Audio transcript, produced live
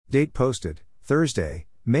Date posted, Thursday,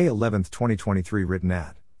 May 11, 2023. Written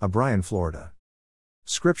at O'Brien, Florida.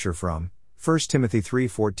 Scripture from 1 Timothy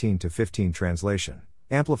 3:14-15. Translation,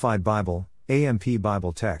 Amplified Bible, AMP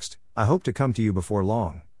Bible Text. I hope to come to you before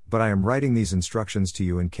long, but I am writing these instructions to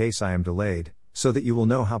you in case I am delayed, so that you will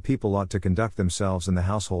know how people ought to conduct themselves in the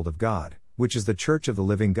household of God, which is the church of the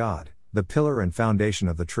living God, the pillar and foundation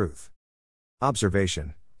of the truth.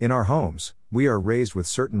 Observation: in our homes, we are raised with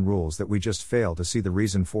certain rules that we just fail to see the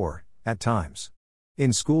reason for, at times.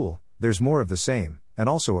 In school, there's more of the same, and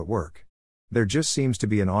also at work. There just seems to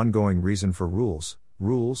be an ongoing reason for rules.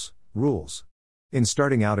 In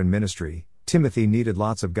starting out in ministry, Timothy needed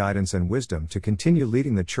lots of guidance and wisdom to continue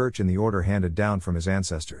leading the church in the order handed down from his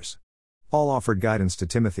ancestors. Paul offered guidance to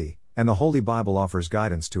Timothy, and the Holy Bible offers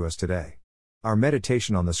guidance to us today. Our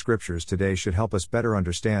meditation on the Scriptures today should help us better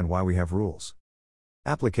understand why we have rules.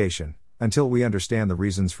 Application: until we understand the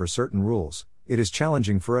reasons for certain rules, it is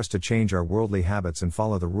challenging for us to change our worldly habits and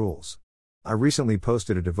follow the rules. I recently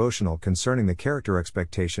posted a devotional concerning the character,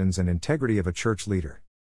 expectations, and integrity of a church leader.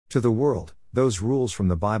 To the world, those rules from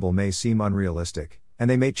the Bible may seem unrealistic, and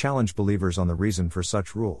they may challenge believers on the reason for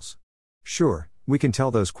such rules. Sure, we can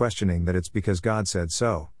tell those questioning that it's because God said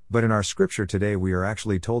so, but in our scripture today we are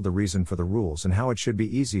actually told the reason for the rules and how it should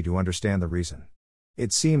be easy to understand the reason.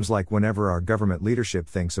 It seems like whenever our government leadership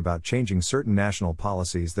thinks about changing certain national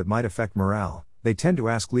policies that might affect morale, they tend to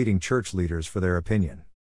ask leading church leaders for their opinion.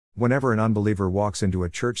 Whenever an unbeliever walks into a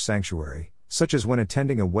church sanctuary, such as when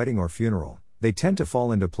attending a wedding or funeral, they tend to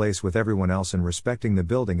fall into place with everyone else in respecting the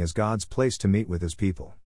building as God's place to meet with His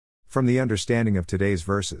people. From the understanding of today's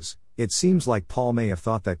verses, it seems like Paul may have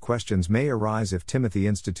thought that questions may arise if Timothy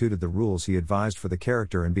instituted the rules he advised for the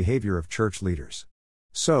character and behavior of church leaders.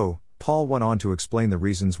 So, Paul went on to explain the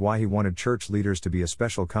reasons why he wanted church leaders to be a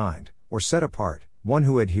special kind, or set apart, one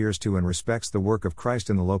who adheres to and respects the work of Christ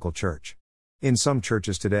in the local church. In some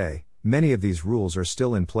churches today, many of these rules are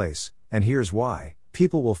still in place, and here's why: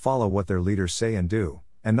 people will follow what their leaders say and do,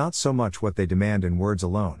 and not so much what they demand in words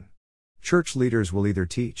alone. Church leaders will either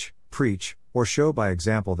teach, preach, or show by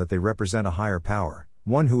example that they represent a higher power,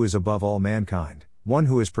 one who is above all mankind, one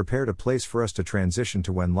who has prepared a place for us to transition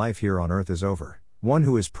to when life here on earth is over, one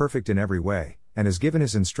who is perfect in every way, and has given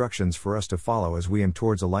His instructions for us to follow as we aim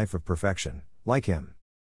towards a life of perfection, like Him.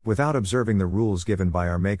 Without observing the rules given by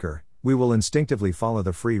our Maker, we will instinctively follow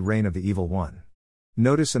the free reign of the evil one.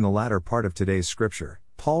 Notice in the latter part of today's scripture,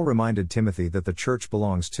 Paul reminded Timothy that the church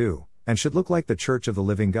belongs to, and should look like the church of the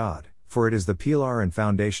living God, for it is the pillar and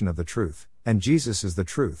foundation of the truth, and Jesus is the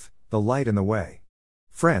truth, the light and the way.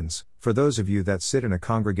 Friends, for those of you that sit in a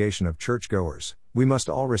congregation of churchgoers, we must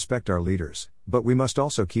all respect our leaders, but we must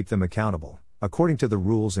also keep them accountable, according to the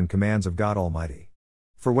rules and commands of God Almighty.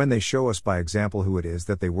 For when they show us by example who it is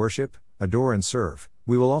that they worship, adore and serve,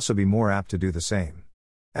 we will also be more apt to do the same.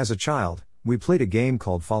 As a child, we played a game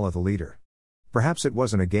called Follow the Leader. Perhaps it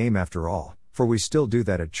wasn't a game after all, for we still do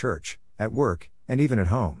that at church, at work, and even at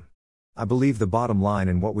home. I believe the bottom line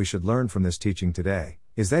and what we should learn from this teaching today,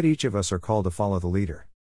 is that each of us are called to follow the leader.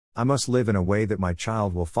 I must live in a way that my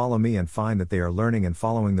child will follow me and find that they are learning and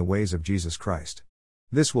following the ways of Jesus Christ.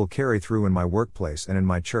 This will carry through in my workplace and in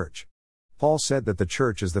my church. Paul said that the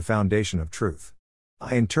church is the foundation of truth.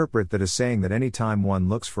 I interpret that as saying that any time one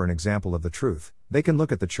looks for an example of the truth, they can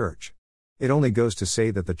look at the church. It only goes to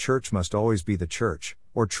say that the church must always be the church,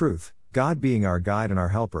 or truth, God being our guide and our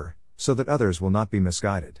helper, so that others will not be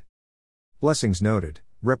misguided. Blessings noted: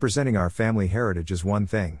 representing our family heritage is one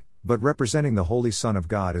thing, but representing the Holy Son of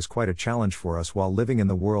God is quite a challenge for us while living in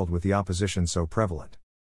the world with the opposition so prevalent.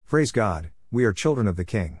 Praise God, we are children of the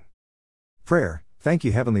King. Prayer: thank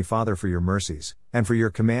you Heavenly Father for your mercies, and for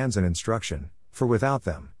your commands and instruction, for without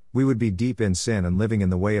them, we would be deep in sin and living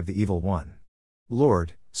in the way of the evil one.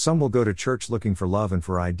 Lord, some will go to church looking for love and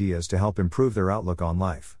for ideas to help improve their outlook on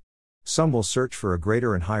life. Some will search for a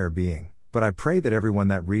greater and higher being, but I pray that everyone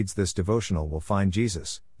that reads this devotional will find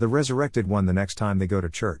Jesus, the resurrected one, the next time they go to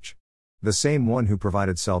church. The same one who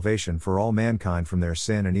provided salvation for all mankind from their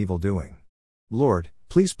sin and evil doing. Lord,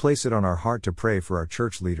 please place it on our heart to pray for our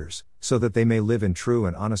church leaders, so that they may live in true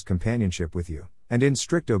and honest companionship with you, and in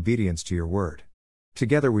strict obedience to your word.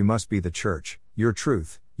 Together we must be the church, your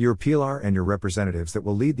truth, your pillar and your representatives that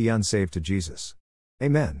will lead the unsaved to Jesus.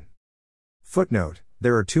 Amen. Footnote: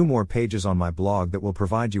 there are 2 more pages on my blog that will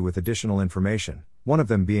provide you with additional information, one of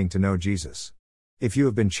them being to know Jesus. If you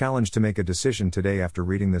have been challenged to make a decision today after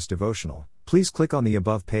reading this devotional, please click on the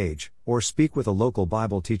above page, or speak with a local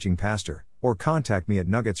Bible teaching pastor, or contact me at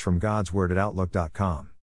nuggetsfromgodsword@outlook.com.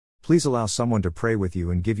 Please allow someone to pray with you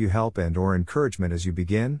and give you help and/or encouragement as you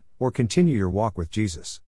begin, or continue your walk with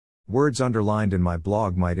Jesus. Words underlined in my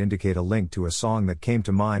blog might indicate a link to a song that came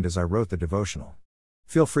to mind as I wrote the devotional.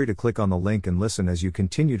 Feel free to click on the link and listen as you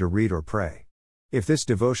continue to read or pray. If this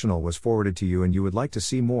devotional was forwarded to you and you would like to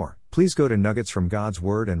see more, please go to Nuggets from God's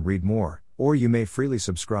Word and read more, or you may freely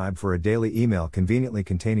subscribe for a daily email conveniently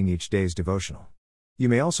containing each day's devotional. You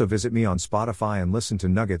may also visit me on Spotify and listen to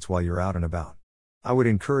Nuggets while you're out and about. I would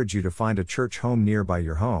encourage you to find a church home nearby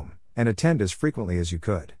your home, and attend as frequently as you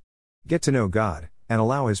could. Get to know God, and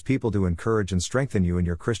allow His people to encourage and strengthen you in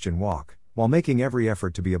your Christian walk, while making every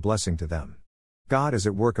effort to be a blessing to them. God is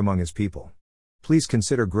at work among His people. Please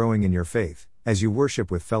consider growing in your faith, as you worship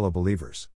with fellow believers.